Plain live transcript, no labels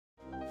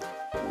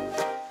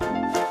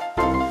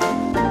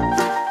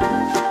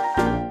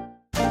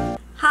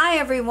Hi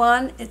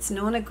everyone, it's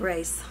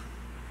NonnaGrace,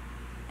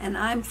 and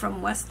I'm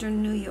from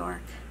Western New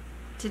York.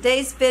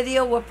 Today's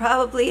video will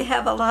probably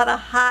have a lot of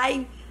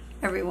hi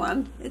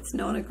everyone, it's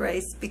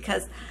NonnaGrace,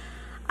 because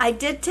I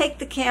did take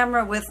the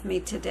camera with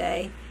me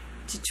today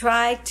to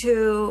try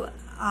to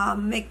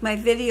make my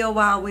video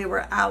while we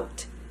were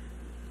out.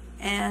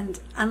 And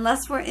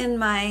unless we're in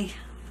my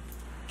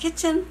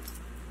kitchen,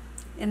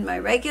 in my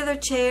regular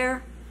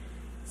chair,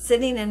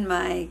 sitting in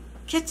my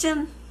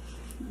kitchen,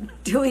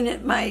 doing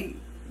it my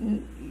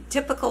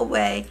typical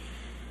way,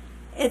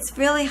 it's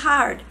really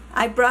hard.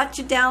 I brought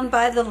you down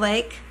by the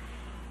lake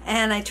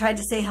and I tried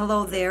to say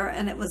hello there,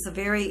 and it was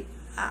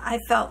I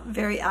felt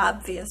very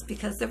obvious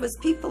because there was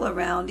people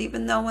around,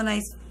 even though when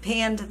I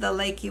pan to the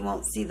lake you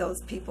won't see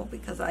those people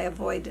because I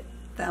avoid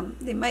them.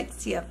 They might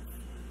see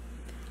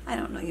I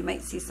don't know, you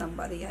might see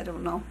somebody, I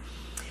don't know.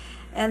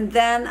 And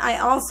then I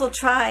also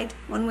tried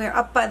when we were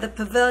up by the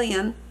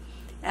pavilion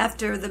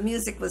after the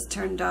music was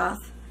turned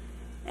off,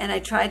 and I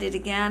tried it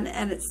again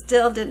and it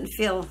still didn't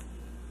feel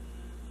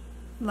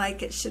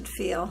like it should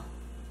feel.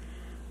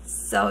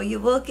 So you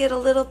will get a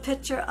little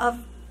picture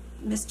of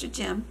Mr.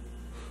 Jim.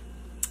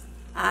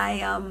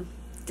 I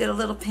did a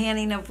little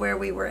panning of where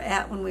we were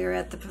at when we were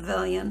at the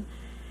pavilion,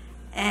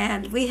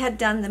 and we had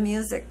done the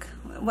music.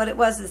 What it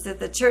was is that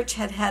the church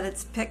had had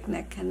its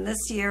picnic, and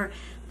this year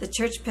the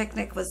church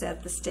picnic was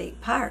at the state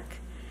park.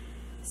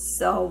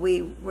 So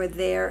we were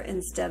there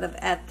instead of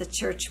at the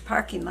church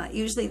parking lot.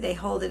 Usually they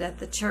hold it at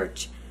the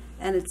church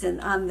and it's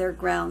on their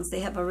grounds.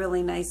 They have a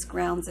really nice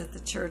grounds at the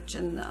church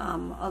and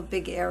a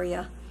big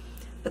area.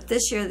 But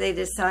this year they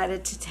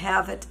decided to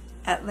have it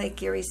at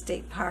Lake Erie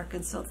State Park,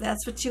 and so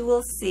that's what you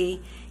will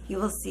see. You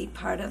will see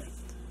part of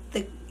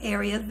the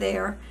area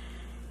there,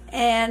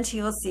 and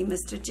you will see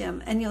Mr.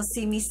 Jim, and you'll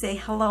see me say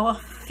hello a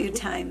few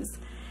times.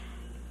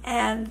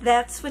 And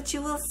that's what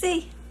you will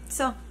see.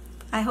 So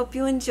I hope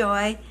you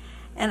enjoy,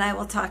 and I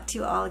will talk to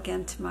you all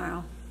again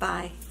tomorrow.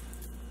 Bye.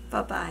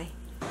 Bye-bye.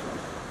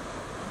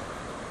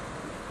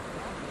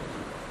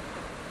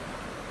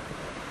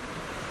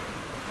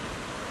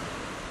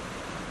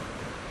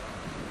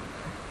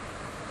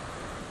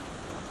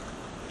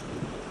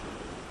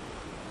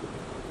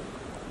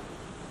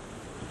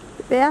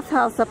 The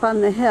bathhouse up on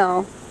the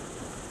hill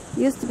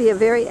used to be a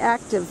very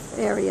active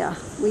area.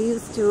 We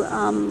used to,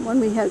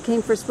 when we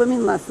came for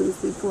swimming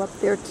lessons, we'd go up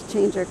there to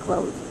change our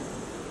clothes.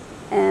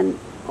 And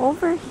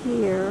over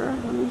here,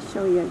 let me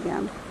show you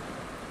again.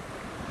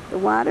 The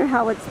water,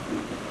 how it's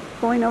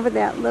going over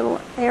that little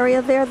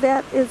area there,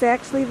 that is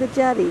actually the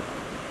jetty.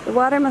 The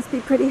water must be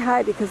pretty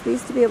high because we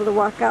used to be able to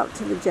walk out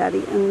to the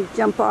jetty and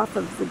jump off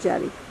of the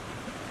jetty.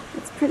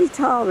 It's pretty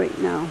tall right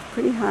now,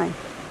 pretty high.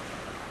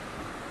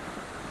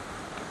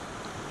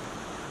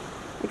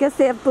 I guess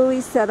they have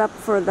buoys set up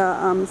for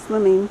the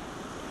swimming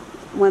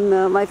when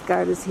the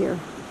lifeguard is here.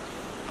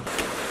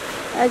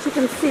 As you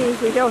can see,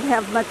 we don't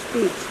have much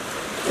beach.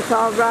 It's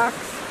all rocks.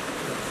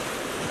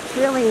 It's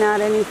really not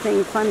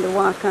anything fun to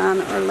walk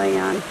on or lay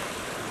on.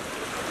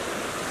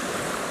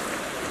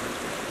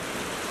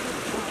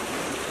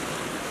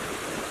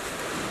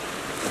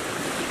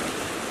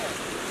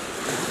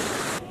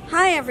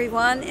 Hi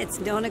everyone, it's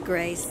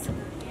NonnaGrace,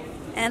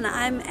 and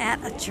I'm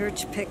at a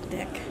church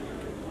picnic.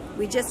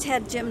 We just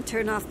had Jim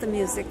turn off the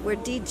music. We're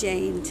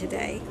DJing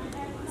today,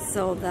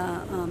 so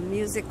the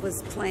music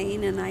was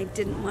playing and I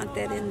didn't want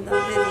that in the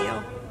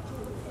video.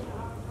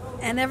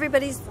 And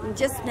everybody's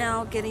just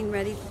now getting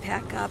ready to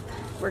pack up.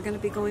 We're going to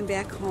be going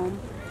back home.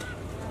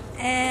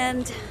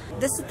 And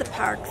this is the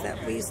park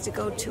that we used to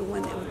go to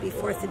when it would be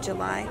 4th of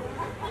July,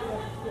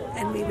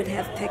 and we would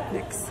have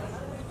picnics.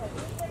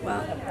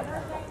 Well,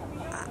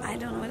 I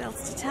don't know what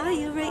else to tell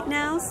you right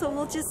now, so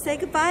we'll just say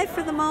goodbye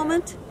for the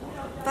moment.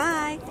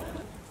 Bye.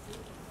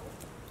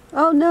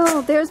 Oh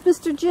no, there's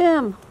Mr.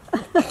 Jim.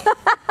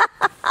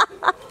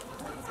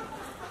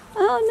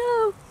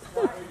 Oh no.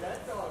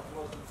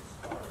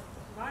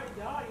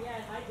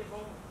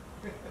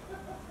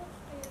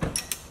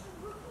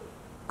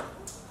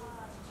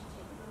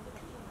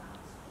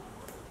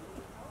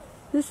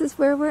 This is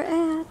where we're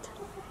at.